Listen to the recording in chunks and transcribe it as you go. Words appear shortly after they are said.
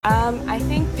I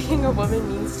think being a woman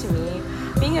means to me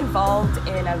being involved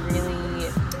in a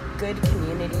really good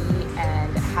community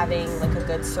and having like a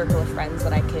good circle of friends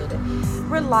that I could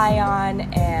rely on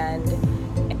and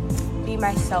be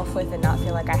myself with and not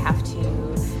feel like I have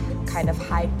to kind of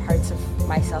hide parts of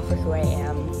myself or who I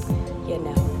am,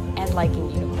 and liking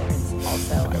unicorns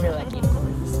also. I really like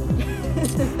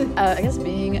unicorns. I guess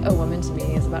being a woman to me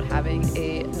is about having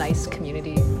a nice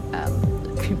community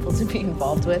people to be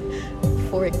involved with.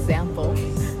 For example,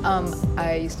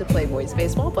 I used to play boys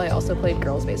baseball, but I also played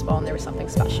girls baseball, and there was something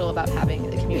special about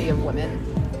having a community of women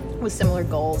with similar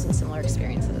goals and similar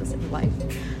experiences in life.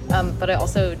 But I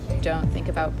also don't think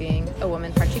about being a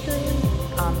woman particularly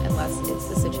unless it's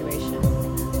a situation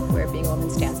where being a woman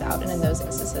stands out, and in those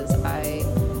instances I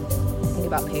think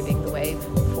about paving the way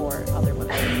for other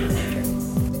women in the future.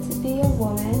 To be a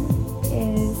woman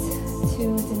is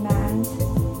to demand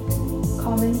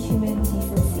common human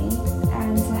decency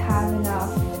and to have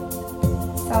enough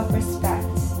self-respect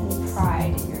and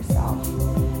pride in yourself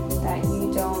that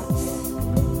you don't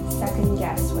second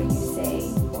guess what you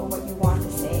say or what you want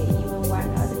to say, even when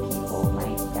other people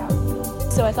might doubt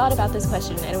you. So I thought about this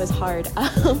question and it was hard,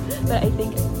 but I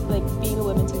think like being a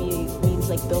woman to me means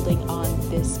like building on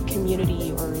this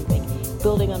community or like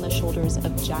building on the shoulders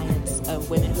of giants of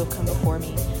women who have come before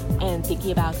me and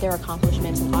thinking about their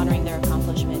accomplishments and honoring their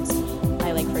accomplishments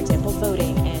by, like, for example,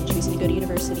 voting and choosing to go to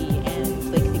university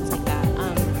and like things like that,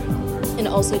 and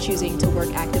also choosing to work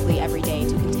actively every day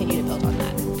to continue to build on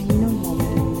that. Being a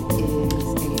woman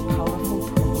is a powerful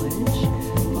privilege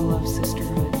full of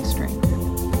sisterhood and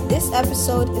strength. This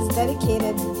episode is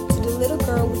dedicated to the little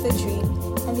girl with a dream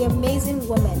and the amazing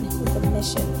woman with a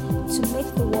mission to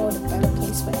make the world a better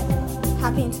place for everyone.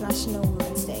 Happy International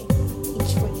Women's Day.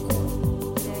 Each foot equal.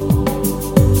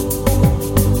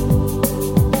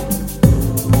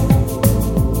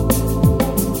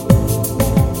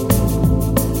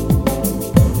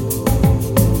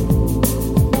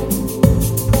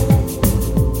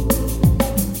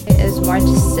 March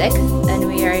 6th, and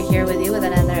we are here with you with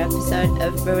another episode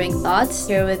of Brewing Thoughts.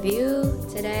 Here with you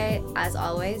today, as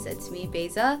always, it's me,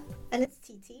 Beza. And it's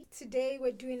Titi. Today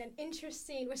we're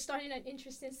starting an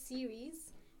interesting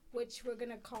series, which we're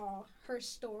going to call Her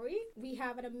Story. We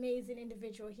have an amazing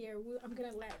individual here. I'm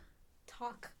going to let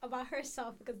talk about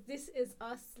herself because this is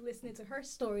us listening to her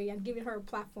story and giving her a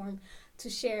platform to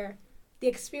share the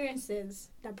experiences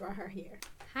that brought her here.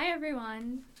 Hi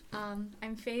everyone,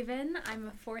 I'm Feven. I'm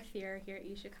a fourth year here at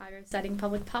U Chicago studying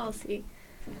public policy.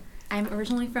 I'm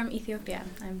originally from Ethiopia.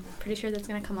 I'm pretty sure that's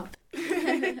going to come up.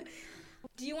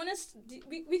 Do you want to,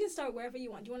 we can start wherever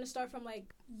you want. Do you want to start from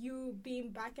like you being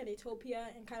back at Ethiopia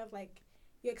and kind of like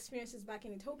your experiences back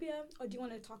in Ethiopia? Or do you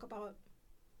want to talk about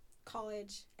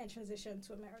college and transition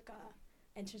to America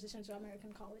and transition to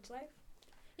American college life?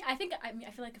 Yeah, I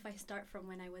feel like if I start from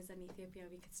when I was in Ethiopia,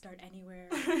 we could start anywhere.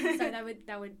 So that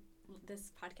would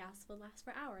this podcast will last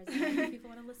for hours and people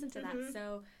want to listen to that.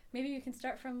 So maybe we can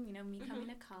start from, me coming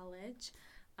to college.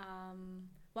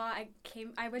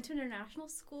 I went to an international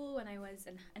school when I was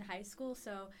in high school,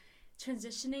 so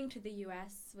transitioning to the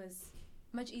US was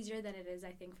much easier than it is,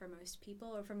 I think, for most people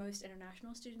or for most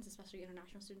international students, especially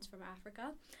international students from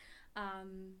Africa.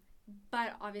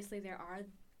 But obviously there are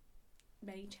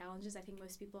many challenges. I think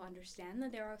most people understand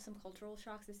that there are some cultural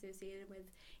shocks associated with,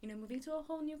 moving to a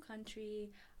whole new country.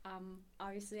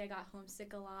 Obviously, I got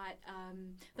homesick a lot.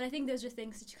 But I think those are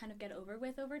things that you kind of get over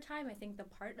with over time. I think the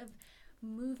part of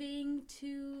moving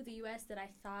to the U.S. that I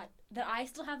thought that I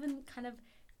still haven't kind of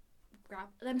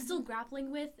I'm still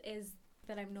grappling with is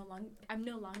that I'm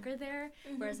no longer there,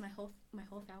 whereas my whole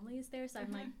family is there. So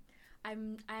I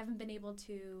haven't been able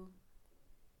to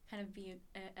kind of be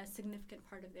a significant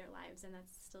part of their lives, and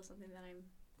that's still something that I'm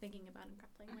thinking about and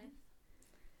grappling with.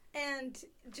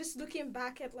 And just looking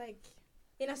back at like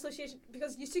in association,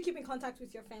 because you still keep in contact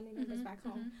with your family members back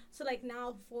home. So like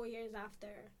now 4 years after,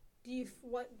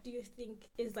 what do you think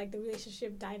is like the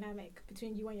relationship dynamic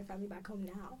between you and your family back home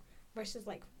now versus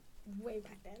like way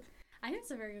back then? I think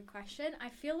it's a very good question. I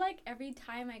feel like every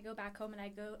time I go back home and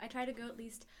I try to go at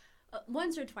least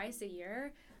once or twice a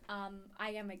year.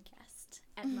 I am a guest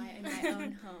in my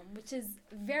own home, which is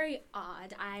very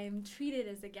odd. I'm treated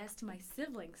as a guest to my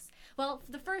siblings. Well,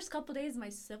 for the first couple days, my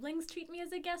siblings treat me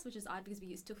as a guest, which is odd because we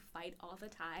used to fight all the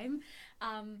time.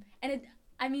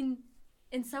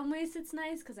 In some ways it's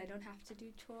nice because I don't have to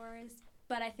do chores,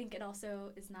 but I think it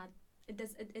also is not.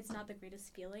 It's not the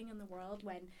greatest feeling in the world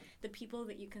when the people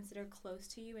that you consider close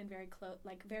to you and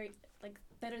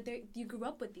you grew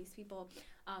up with these people,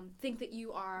 think that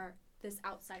you are this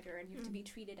outsider and you have to be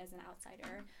treated as an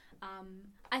outsider.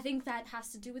 I think that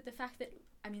has to do with the fact that,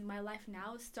 I mean, my life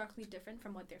now is starkly different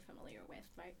from what they're familiar with,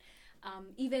 right?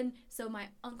 Even so, my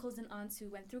uncles and aunts who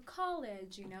went through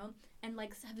college, you know, and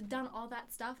like have done all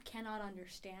that stuff cannot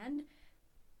understand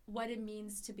what it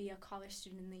means to be a college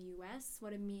student in the U.S.,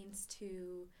 what it means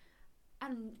to,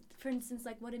 for instance,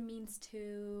 like what it means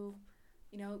to,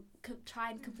 you know,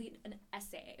 try and complete an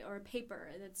essay or a paper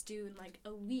that's due in like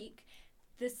a week.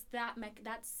 That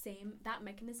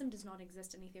mechanism does not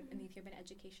exist in the Ethiopian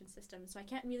education system. So I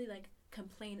can't really like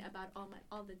complain about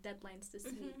all the deadlines this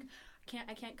week.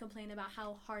 I can't complain about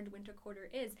how hard winter quarter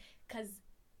is, because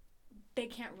they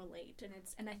can't relate,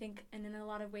 and I think in a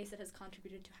lot of ways it has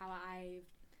contributed to how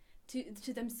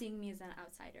to them seeing me as an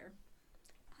outsider.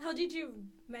 How did you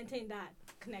maintain that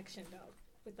connection though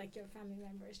with like your family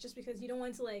members? Just because you don't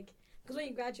want to like, because when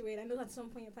you graduate, I know at some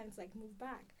point you're planning to like move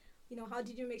back. You know, how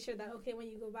did you make sure that, okay, when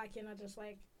you go back, you're not just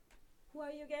like, who are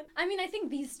you again? I mean, I think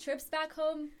these trips back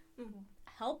home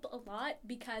help a lot,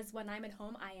 because when I'm at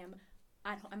home, I'm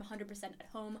 100% at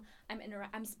home.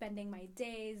 I'm spending my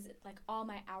days, like all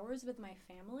my hours with my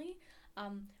family,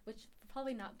 which will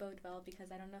probably not bode well,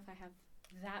 because I don't know if I have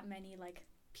that many like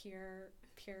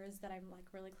peers that I'm like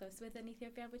really close with in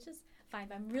Ethiopia, which is fine,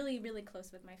 but I'm really, really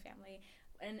close with my family.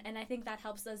 And I think that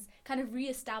helps us kind of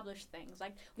reestablish things.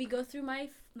 Like we go through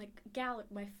my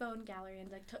phone gallery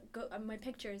and like go my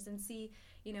pictures and see,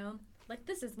 you know, like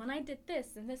this is when I did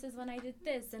this and this is when I did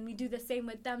this, and we do the same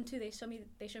with them too. They show me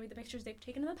the pictures they've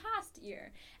taken in the past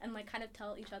year, and like kind of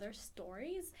tell each other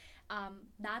stories.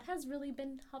 That has really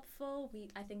been helpful.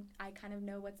 I think I kind of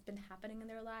know what's been happening in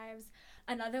their lives.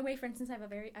 Another way, for instance, I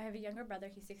have a younger brother.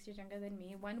 He's 6 years younger than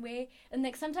me. One way, and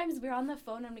like sometimes we're on the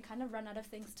phone and we kind of run out of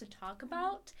things to talk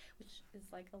about, which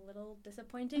is like a little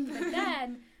disappointing. But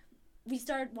then we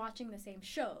start watching the same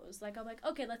shows. Like I'm like,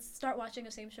 okay, let's start watching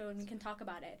the same show and we can talk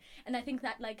about it. And I think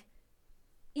that like,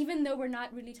 even though we're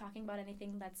not really talking about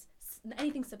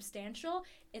anything substantial,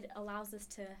 it allows us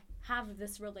to have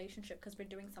this relationship because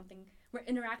we're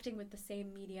interacting with the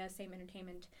same media, same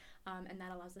entertainment, and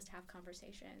that allows us to have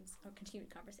conversations, or continued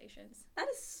conversations. That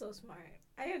is so smart.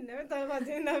 I have never thought about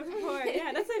doing that before.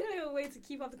 Yeah, that's like a way to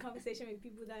keep up the conversation with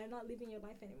people that are not living your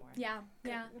life anymore. Yeah,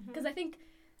 because I think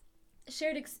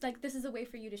this is a way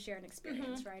for you to share an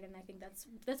experience, right? And I think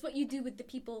that's what you do with the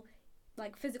people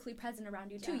like physically present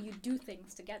around you too. You do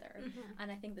things together,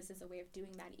 and I think this is a way of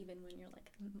doing that even when you're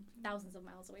like thousands of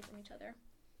miles away from each other.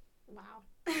 Wow.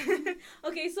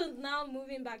 Okay, so now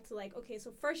moving back to like, okay,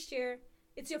 so first year,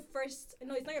 it's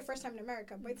not your first time in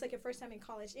America, but it's like your first time in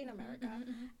college in America.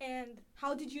 And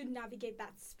how did you navigate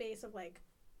that space of like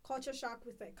culture shock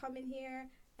with like coming here,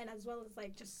 and as well as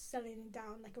like just settling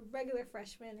down like a regular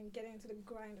freshman and getting into the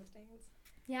grind of things?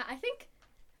 Yeah,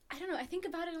 I don't know, I think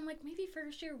about it and I'm like, maybe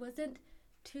first year wasn't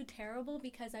too terrible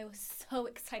because I was so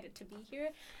excited to be here.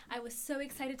 I was so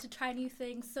excited to try new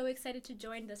things, so excited to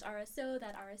join this RSO,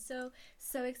 that RSO,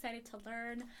 so excited to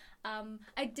learn.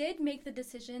 I did make the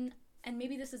decision, and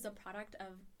maybe this is a product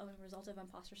of a result of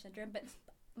imposter syndrome, but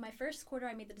my first quarter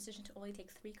I made the decision to only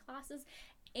take 3 classes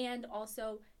and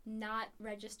also not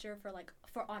register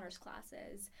for honors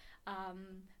classes.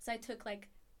 So I took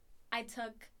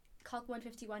Calc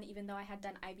 151 even though I had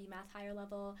done IB Math higher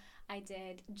level. I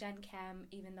did Gen Chem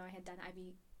even though I had done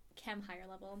IB Chem higher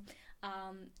level,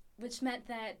 which meant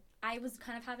that I was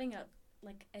kind of having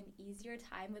an easier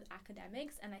time with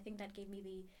academics, and I think that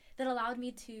allowed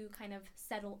me to kind of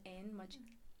settle in much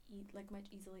more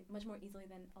easily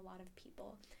than a lot of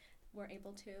people were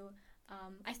able to.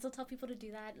 I still tell people to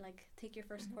do that, like take your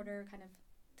first quarter, kind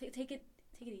of take it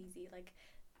easy. Like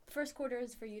first quarter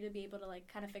is for you to be able to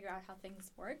like kind of figure out how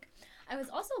things work. I was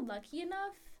also lucky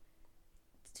enough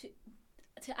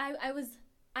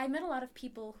I met a lot of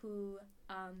people who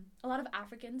a lot of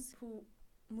Africans who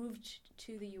moved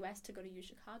to the US to go to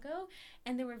UChicago,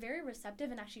 and they were very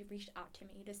receptive and actually reached out to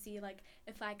me to see like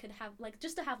if I could have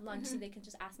just to have lunch so they could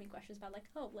just ask me questions about like,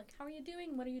 oh, like how are you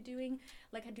doing, what are you doing,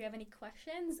 like do you have any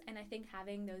questions? And I think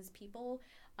having those people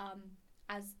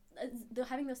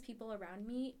having those people around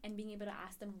me and being able to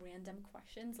ask them random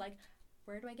questions like,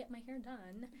 where do I get my hair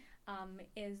done,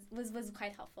 was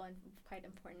quite helpful and quite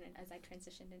important as I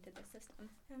transitioned into the system.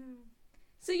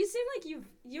 So you seem like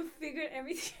you've figured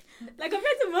everything, like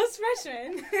compared to most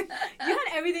freshmen, you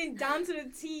had everything down to the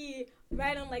T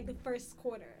right on like the first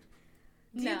quarter.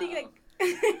 Do you think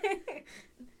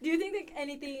like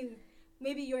anything,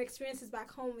 maybe your experiences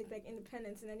back home with like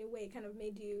independence in any way kind of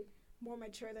made you more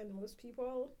mature than most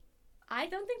people? I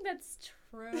don't think that's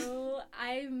true.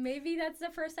 Maybe that's the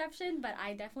perception, but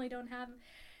I definitely don't have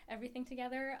everything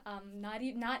together. Not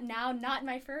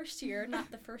my first year,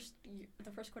 not the first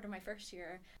quarter of my first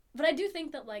year. But I do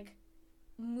think that like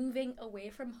moving away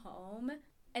from home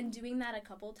and doing that a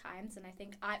couple times, and I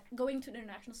think going to an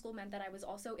international school meant that I was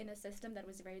also in a system that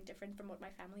was very different from what my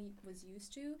family was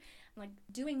used to. And like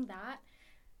doing that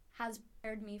has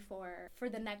prepared me for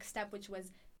the next step, which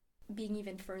was being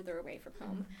even further away from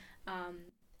home.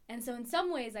 And so in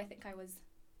some ways I think I was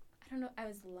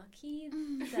lucky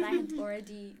that I had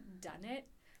already done it,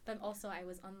 but also I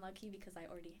was unlucky because I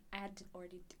had to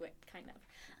already do it, kind of.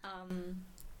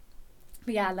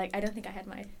 But yeah, like I don't think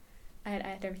I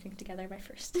had everything together by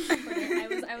first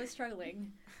quarter. I was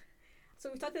struggling.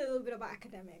 So we talked a little bit about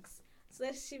academics. So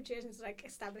let's shift gears into like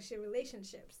establishing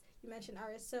relationships. You mentioned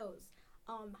RSOs.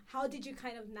 How did you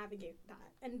kind of navigate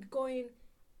that? And going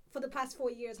for the past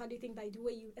 4 years, how do you think that the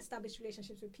way you established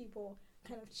relationships with people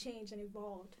kind of changed and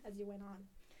evolved as you went on?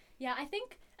 Yeah, I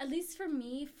think at least for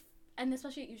me, and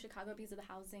especially at UChicago because of the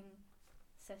housing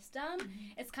system,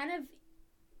 it's kind of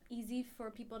easy for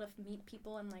people to meet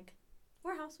people and like.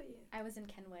 Where house were you? I was in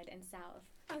Kenwood in South.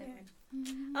 Okay.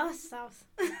 Oh, South.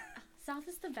 South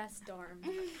is the best dorm.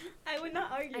 I would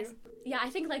not argue. I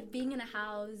think like being in a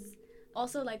house,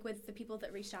 also like with the people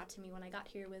that reached out to me when I got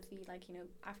here with the like, you know,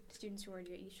 after students who were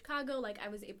already at UChicago, like I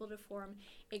was able to form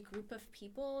a group of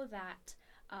people that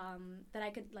I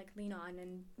could like lean on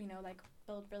and, you know, like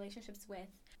build relationships with.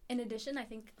 In addition, I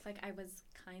think like I was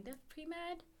kind of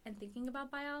pre-med and thinking about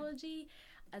biology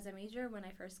as a major when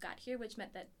I first got here, which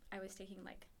meant that I was taking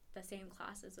like the same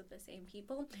classes with the same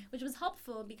people, which was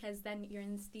helpful because then you're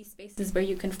in these spaces where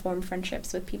you can form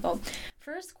friendships with people.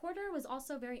 First quarter was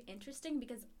also very interesting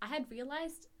because I had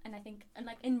realized, and I think, and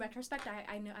like in retrospect,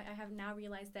 I know I have now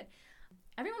realized that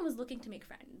everyone was looking to make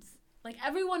friends. Like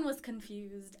everyone was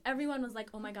confused. Everyone was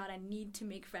like, "Oh my God, I need to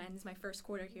make friends my first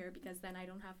quarter here because then I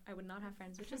would not have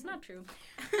friends," which is not true.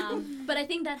 But I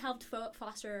think that helped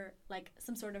foster like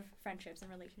some sort of friendships and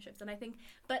relationships. And I think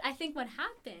what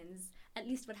happens, at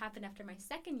least what happened after my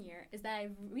second year, is that I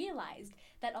realized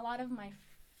that a lot of my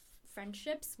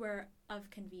friendships were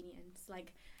of convenience.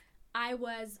 Like I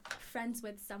was friends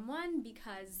with someone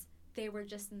because they were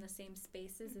just in the same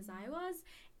spaces as I was,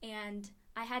 and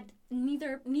I had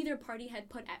neither party had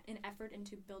put an effort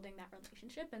into building that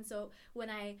relationship. And so when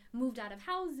I moved out of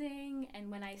housing and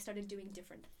when I started doing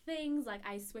different things, like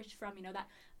I switched from, you know, that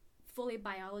fully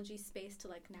biology space to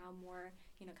like now more,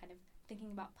 you know, kind of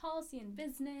thinking about policy and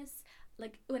business.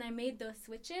 Like when I made those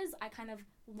switches, I kind of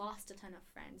lost a ton of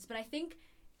friends. But I think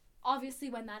obviously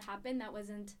when that happened, that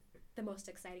wasn't the most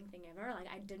exciting thing ever. Like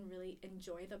I didn't really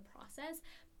enjoy the process.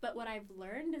 But what I've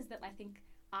learned is that I think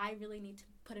I really need to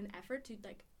put an effort to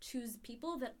like choose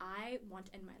people that I want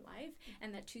in my life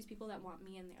and that choose people that want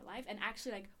me in their life and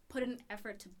actually like put an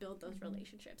effort to build those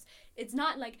relationships. It's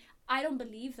not like, I don't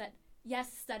believe that,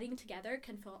 yes, studying together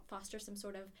can foster some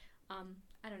sort of,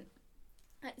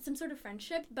 some sort of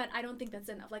friendship, but I don't think that's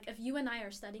enough. Like if you and I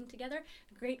are studying together,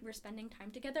 great, we're spending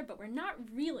time together, but we're not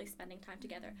really spending time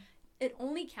together. It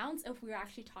only counts if we're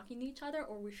actually talking to each other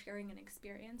or we're sharing an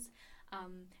experience.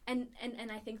 And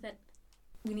I think that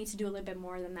we need to do a little bit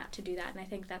more than that to do that. And I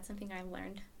think that's something I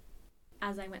learned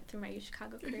as I went through my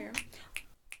UChicago career.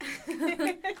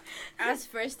 As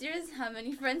first years, how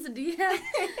many friends do you have?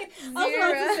 I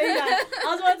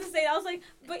was about to say that. I was like,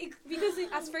 but because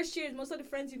as first years, most of the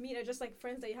friends you meet are just like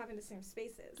friends that you have in the same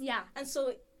spaces. Yeah. And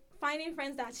so finding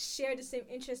friends that share the same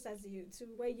interests as you, to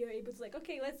where you're able to like,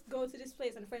 okay, let's go to this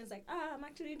place, and friends like, I'm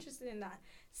actually interested in that.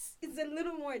 It's a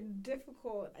little more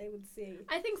difficult, I would say.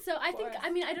 I think so. I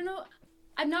don't know.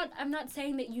 I'm not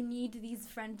saying that you need these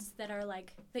friends that are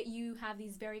like, that you have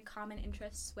these very common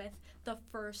interests with the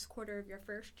first quarter of your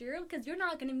first year, because you're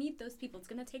not going to meet those people. It's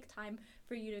going to take time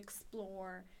for you to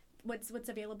explore what's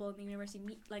available in the university.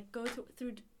 Go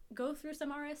through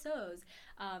some RSOs.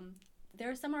 There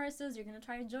are some RSOs you're going to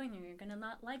try to join and you're going to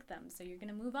not like them, so you're going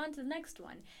to move on to the next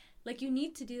one. Like, you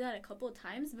need to do that a couple of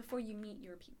times before you meet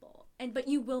your people. But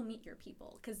you will meet your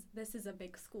people, because this is a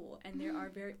big school, and there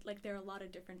are there are a lot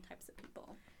of different types of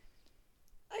people.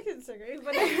 I can disagree,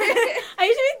 but I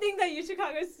usually think that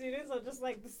UChicago students are just,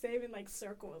 like, the same in, like,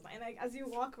 circles. And, like, as you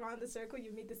walk around the circle,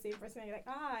 you meet the same person, and you're like,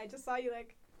 I just saw you,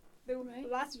 like, the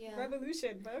last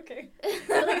revolution, but okay.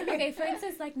 Okay, for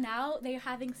instance, like now they're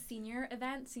having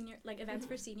events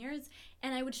for seniors,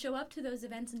 and I would show up to those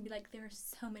events and be like, there are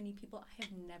so many people I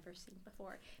have never seen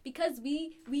before, because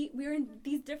we're in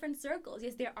these different circles.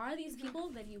 Yes, there are these people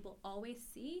that you will always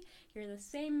see. You're the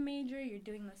same major, you're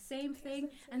doing the same thing,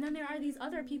 and then there are these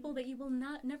other people that you will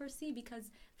never see because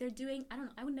they're doing, I don't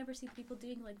know, I would never see people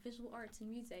doing like visual arts and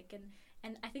music,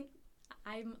 and I think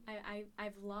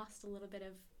I've lost a little bit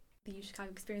of the U Chicago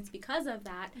experience because of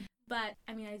that. But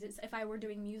I mean, if I were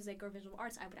doing music or visual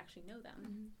arts, I would actually know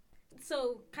them.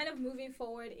 So kind of moving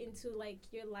forward into like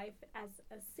your life as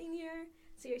a senior.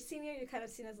 So you're a senior, you're kind of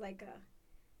seen as like a,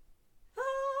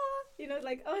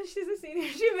 like, oh, she's a senior.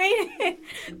 She made it.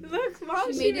 Look,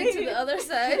 Mom, she made it to the other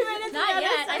side. Not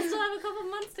yet. I still have a couple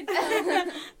months to go. I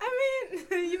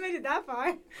mean, you made it that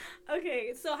far.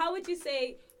 Okay, so how would you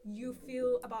say you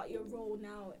feel about your role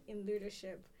now in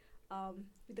leadership?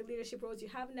 With the leadership roles you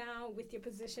have now, with your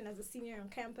position as a senior on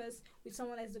campus, with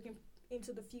someone that's looking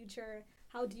into the future,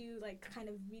 how do you like kind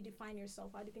of redefine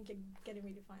yourself? How do you think you're getting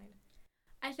redefined?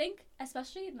 I think,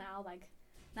 especially now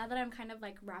that I'm kind of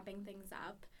like wrapping things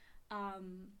up,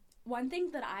 one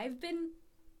thing that I've been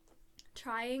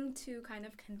trying to kind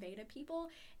of convey to people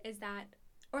is that,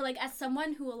 or like as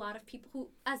someone who a lot of people who,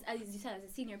 as you said, as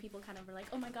a senior, people kind of were like,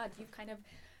 oh my God, you've kind of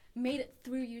made it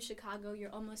through U Chicago,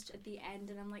 you're almost at the end.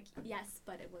 And I'm like, yes,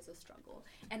 but it was a struggle.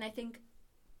 And I think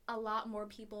a lot more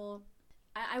people,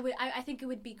 I think it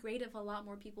would be great if a lot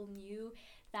more people knew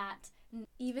that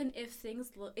even if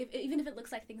even if it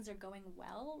looks like things are going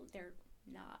well, they're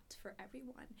not for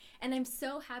everyone. And I'm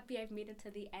so happy I've made it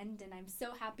to the end, and I'm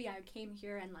so happy I came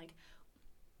here and like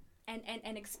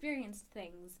and experienced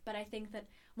things. But I think that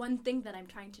one thing that I'm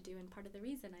trying to do, and part of the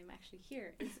reason I'm actually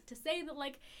here, is to say that,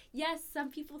 like, yes, some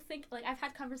people think, like, I've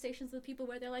had conversations with people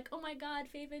where they're like, oh my God,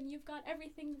 Feven, you've got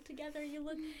everything together,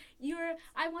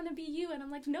 I want to be you. And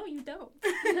I'm like, no, you don't.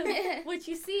 What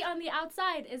you see on the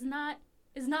outside is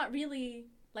not really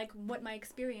like what my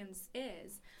experience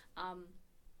is.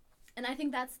 And I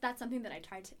think that's something that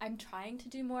I'm trying to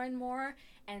do more and more,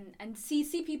 and see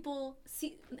people,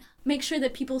 make sure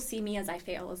that people see me as I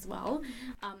fail as well,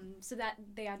 so that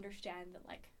they understand that,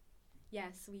 like,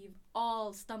 yes, we've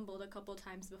all stumbled a couple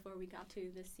times before we got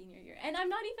to this senior year, and I'm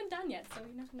not even done yet, so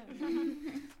you never know.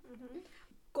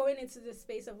 Going into the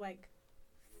space of like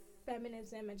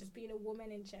feminism and just being a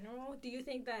woman in general, do you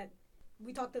think that,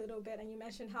 we talked a little bit and you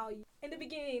mentioned how in the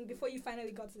beginning, before you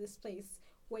finally got to this place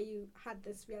where you had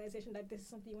this realization that this is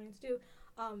something you wanted to do,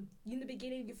 in the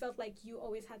beginning you felt like you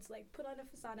always had to like put on a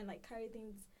facade and like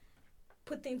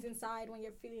put things inside when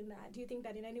you're feeling that. Do you think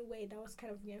that in any way that was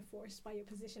kind of reinforced by your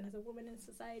position as a woman in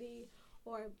society,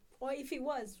 or if it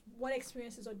was, what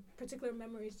experiences or particular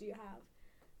memories do you have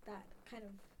that kind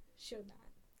of showed that?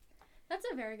 That's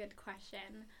a very good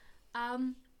question.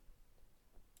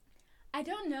 I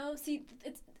don't know. See,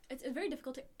 it's a very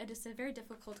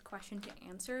difficult question to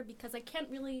answer, because I can't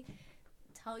really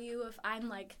tell you if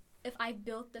I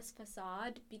built this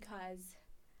facade because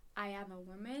I am a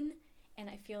woman and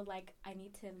I feel like I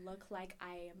need to look like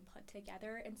I am put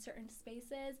together in certain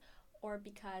spaces, or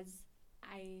because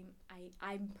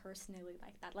I'm personally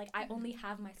like that. Like, I only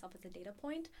have myself as a data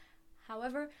point.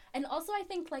 However, and also I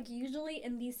think, like, usually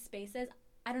in these spaces,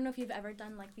 I don't know if you've ever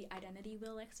done like the identity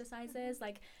wheel exercises,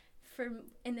 like,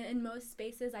 in most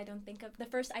spaces, I don't think of the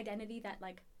first identity that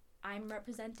like I'm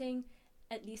representing,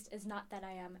 at least, is not that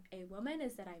I am a woman,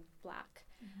 is that I'm Black.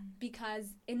 Because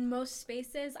in most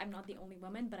spaces, I'm not the only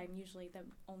woman, but I'm usually the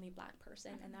only Black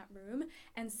person in that room.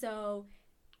 And so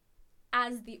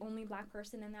as the only Black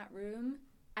person in that room,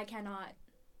 I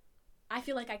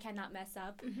feel like I cannot mess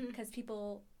up, because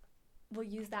people will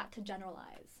use that to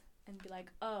generalize and be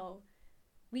like, oh,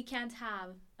 we can't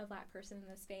have a Black person in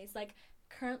this space. Like,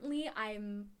 currently,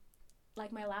 I'm,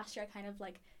 like, my last year, I kind of,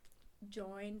 like,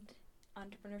 joined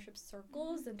entrepreneurship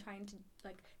circles and trying to,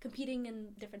 like, competing in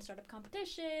different startup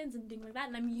competitions and things like that,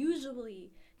 and I'm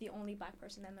usually the only Black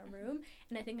person in the room,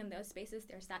 and I think in those spaces,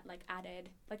 there's that, like, added,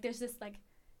 like, there's this, like,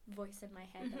 voice in my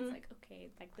head that's like, okay,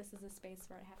 like, this is a space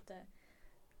where I have to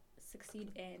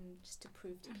succeed in, just to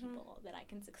prove to people that I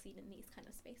can succeed in these kind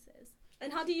of spaces.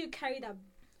 And how do you carry that,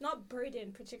 not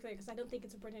burden particularly, because I don't think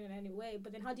it's a burden in any way,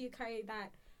 but then how do you carry that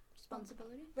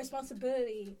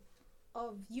responsibility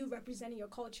of you representing your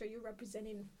culture, you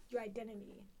representing your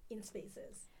identity in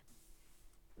spaces?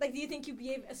 Like, do you think you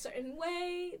behave a certain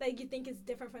way? Like, you think it's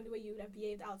different from the way you would have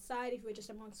behaved outside if you were just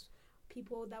amongst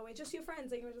people that were just your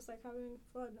friends and you were just, like, having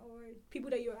fun, or people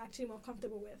that you're actually more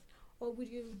comfortable with? Or would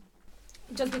you,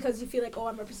 just because you feel like, oh,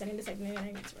 I'm representing this identity and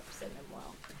I need to represent them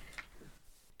well?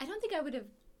 I don't think I would have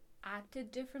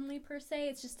acted differently per se.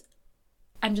 It's just,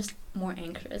 I'm just more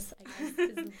anxious, I guess,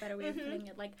 is a better way of putting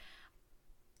it. Like,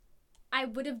 I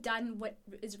would have done what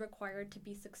is required to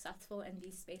be successful in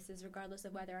these spaces, regardless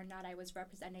of whether or not I was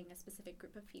representing a specific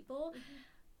group of people.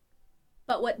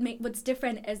 But what's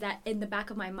different is that in the back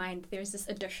of my mind, there's this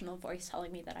additional voice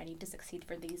telling me that I need to succeed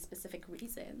for these specific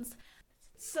reasons.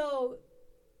 So,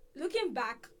 looking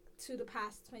back to the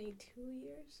past 22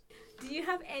 years, do you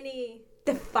have any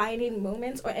defining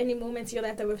moments or any moments in your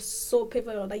life that were so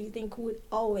pivotal that you think would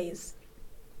always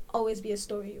be a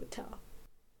story you would tell?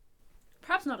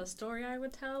 Perhaps not a story I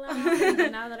would tell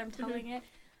now that I'm telling it.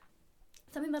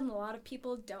 Something that a lot of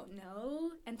people don't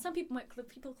know, and some people,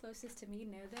 people closest to me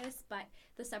know this, but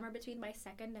the summer between my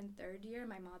second and third year,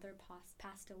 my mother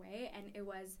passed away, and it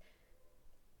was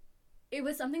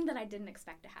something that I didn't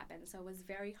expect to happen, so it was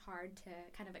very hard to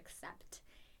kind of accept,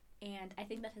 and I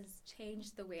think that has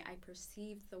changed the way I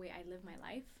perceive the way I live my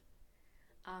life.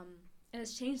 It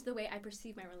has changed the way I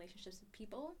perceive my relationships with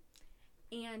people,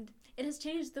 and it has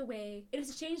changed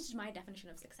my definition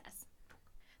of success.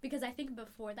 Because I think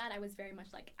before that, I was very much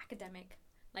like academic.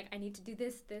 Like, I need to do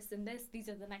this, this, and this. These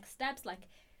are the next steps. Like,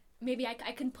 maybe I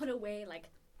can put away,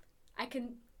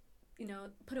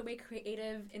 put away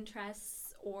creative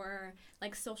interests or,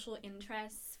 like, social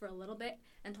interests for a little bit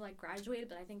until I graduated.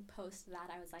 But I think post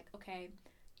that, I was like, okay,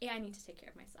 I need to take care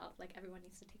of myself. Like, everyone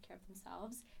needs to take care of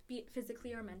themselves, be it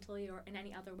physically or mentally or in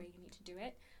any other way you need to do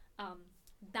it.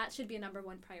 That should be a number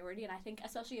one priority. And I think,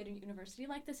 especially at a university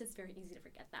like this, it's very easy to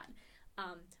forget that.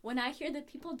 When I hear that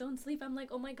people don't sleep, I'm like,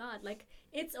 oh my god, like,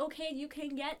 it's okay, you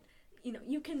can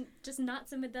just not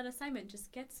submit that assignment,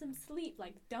 just get some sleep,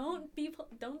 like, don't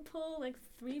pull like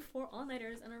 3-4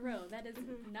 all-nighters in a row, that is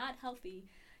not healthy,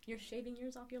 you're shaving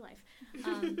years off your life.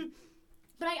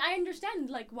 But I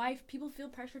understand, like, why people feel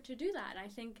pressure to do that. I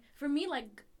think, for me,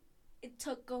 like, it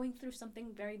took going through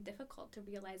something very difficult to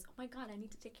realize, oh my god, I need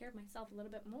to take care of myself a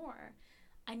little bit more,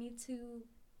 I need to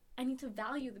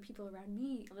value the people around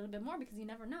me a little bit more, because you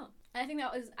never know. And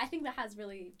I think that has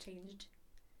really changed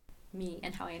me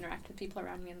and how I interact with people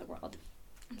around me in the world.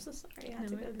 I'm so sorry I had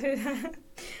to go through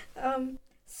that.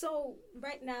 So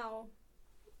right now,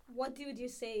 what would you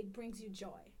say brings you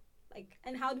joy? Like,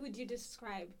 and how would you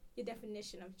describe your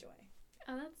definition of joy?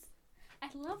 I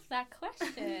love that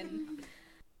question.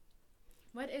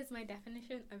 What is my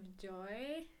definition of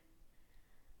joy?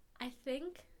 I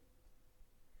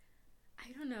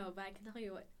don't know, but I can tell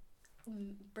you what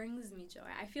brings me joy.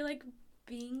 I feel like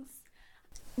being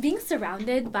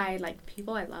surrounded by, like,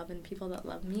 people I love and people that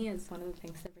love me is one of the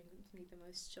things that brings me the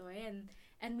most joy.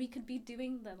 And we could be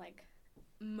doing the, like,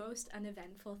 most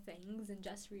uneventful things and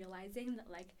just realizing that,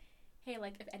 like, hey,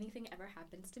 like, if anything ever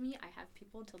happens to me, I have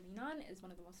people to lean on is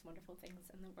one of the most wonderful things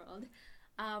in the world.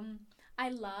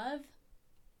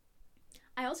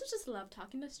 I also just love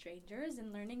talking to strangers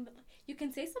and learning that you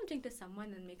can say something to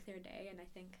someone and make their day, and I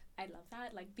think I love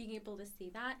that. Like, being able to see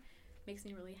that makes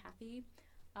me really happy.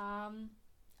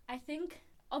 I think,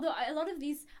 although a lot of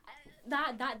these,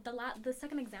 the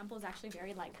second example is actually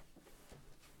very, like,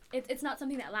 it's not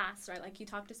something that lasts, right? Like, you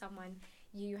talk to someone,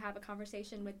 you have a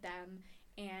conversation with them,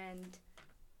 and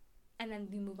then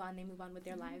they move on with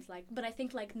their lives. Like, but I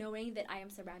think, like, knowing that I am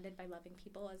surrounded by loving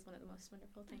people is one of the most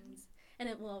wonderful things. And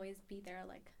it will always be there,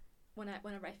 like,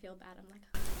 whenever I feel bad, I'm like,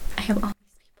 I have all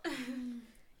these people.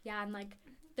 Yeah, and, like,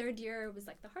 third year was,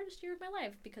 like, the hardest year of my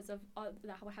life because of all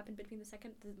that what happened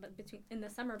in the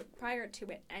summer prior to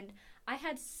it. And I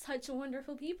had such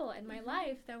wonderful people in my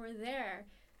life that were there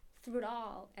through it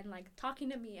all and, like, talking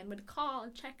to me and would call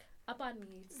and check up on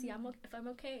me, see if I'm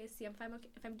okay, see if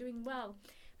I'm doing well.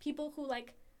 People who,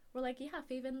 like, were like, yeah,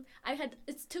 Feven,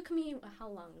 it took me, how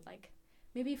long, like,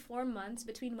 maybe 4 months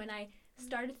between when I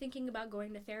started thinking about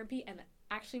going to therapy and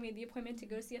actually made the appointment to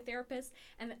go see a therapist,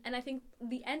 and I think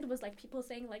the end was, like, people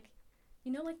saying, like,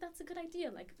 you know, like, that's a good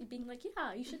idea, like, being like,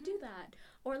 yeah, you should do that,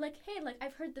 or, like, hey, like,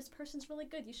 I've heard this person's really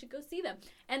good, you should go see them,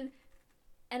 and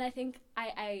I think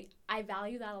I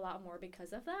value that a lot more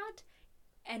because of that,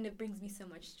 and it brings me so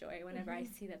much joy whenever I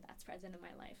see that that's present in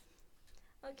my life.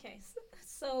 Okay,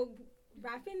 so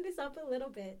wrapping this up a little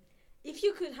bit, if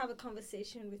you could have a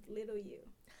conversation with little you,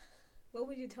 what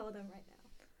would you tell them right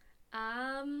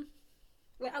now?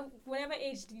 Whatever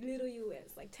age little you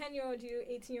is, like 10-year-old you,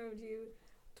 18-year-old you,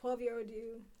 12-year-old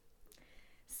you.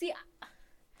 See,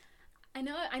 I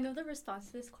know the response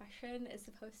to this question is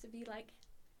supposed to be like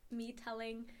me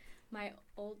telling my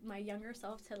younger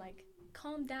self to, like,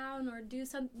 calm down or do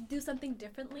something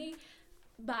differently,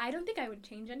 but I don't think I would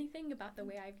change anything about the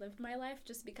way I've lived my life,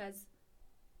 just because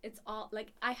it's all,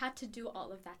 like, I had to do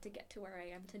all of that to get to where I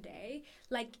am today.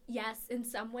 Like, yes, in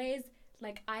some ways,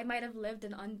 like, I might have lived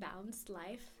an unbalanced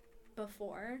life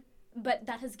before, but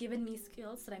that has given me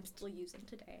skills that I'm still using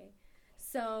today.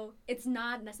 So it's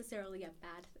not necessarily a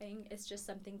bad thing. It's just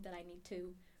something that I need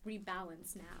to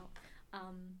rebalance now.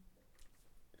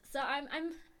 So I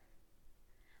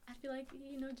feel like,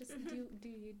 you know, just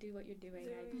do what you're doing.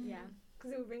 Yeah.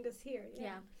 Because it will bring us here.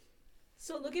 Yeah.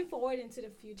 So looking forward into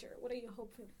the future, what are you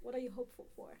hopeful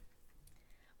for?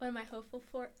 What am I hopeful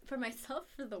for myself,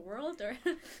 for the world, or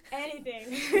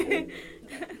Anything.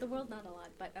 the world? Not a lot,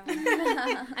 but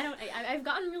I've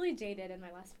gotten really jaded in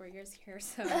my last 4 years here.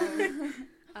 So,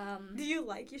 Do you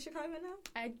like Chicago now?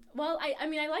 I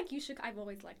like UChicago. I've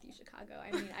always liked UChicago.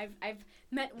 I mean, I've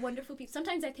met wonderful people.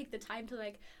 Sometimes I take the time to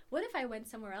like, what if I went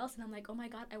somewhere else and I'm like, oh my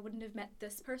god, I wouldn't have met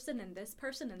this person and this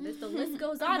person and this. The list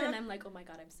goes on, and I'm like, oh my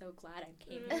god, I'm so glad I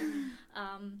came here.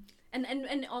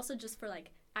 And also just for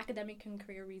like academic and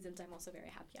career reasons, I'm also very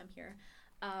happy I'm here.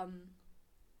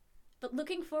 But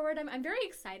looking forward, I'm very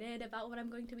excited about what I'm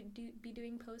going to be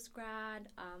doing post grad.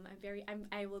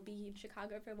 I will be in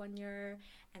Chicago for 1 year,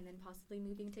 and then possibly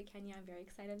moving to Kenya. I'm very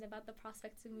excited about the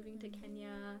prospects of moving to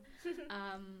Kenya.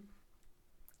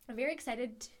 I'm very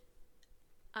excited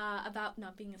about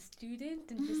not being a student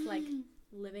and just like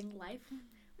living life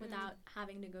without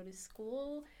having to go to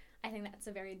school. I think that's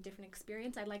a very different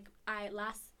experience.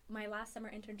 My last summer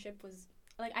internship was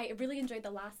like, I really enjoyed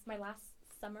my last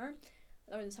summer,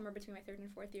 or the summer between my 3rd and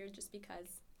 4th year, just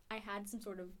because I had some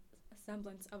sort of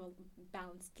semblance of a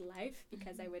balanced life,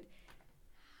 because I would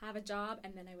have a job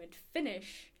and then I would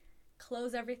finish,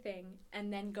 close everything,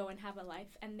 and then go and have a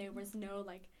life, and there was no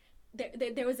like,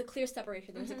 there was a clear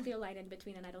separation, there was a clear line in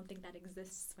between, and I don't think that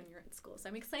exists when you're at school, so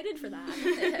I'm excited for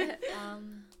that.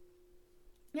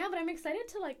 Yeah, but I'm excited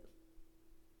to like,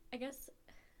 I guess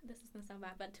this is gonna sound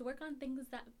bad, but to work on things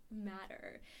that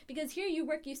matter. Because here you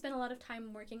spend a lot of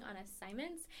time working on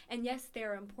assignments, and yes,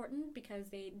 they're important because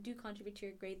they do contribute to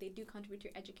your grade, they do contribute to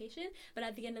your education, but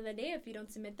at the end of the day, if you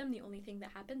don't submit them, the only thing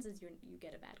that happens is you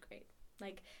get a bad grade.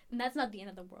 Like, and that's not the end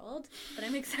of the world, but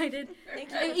I'm excited.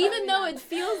 Even though it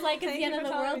feels like it's the end of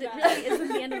the world, it really isn't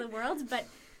the end of the world,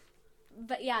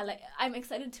 but yeah, like, I'm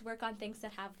excited to work on things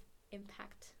that have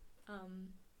impact.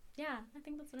 Yeah, I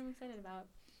think that's what I'm excited about.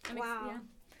 Wow.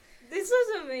 This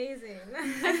was amazing.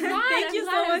 Thank you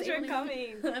so much for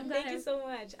coming. Thank you so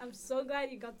much. I'm so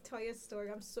glad you got to tell your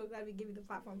story. I'm so glad we gave you the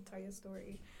platform to tell your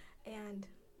story. And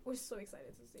we're so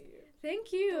excited to see you.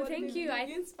 Thank you. Thank you. I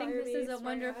think this is a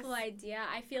wonderful idea.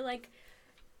 I feel like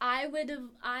I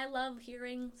love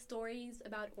hearing stories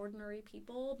about ordinary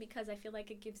people, because I feel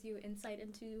like it gives you insight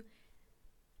into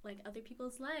like other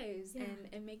people's lives, and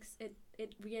it makes it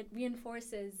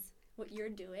reinforces what you're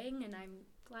doing, and I'm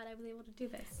glad I was able to do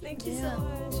this. Thank you so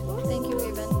much. Thank you,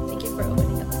 Feven. Thank you for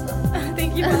opening up as well.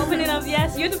 Thank you for opening up.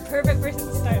 Yes, you're the perfect person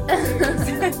to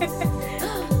start.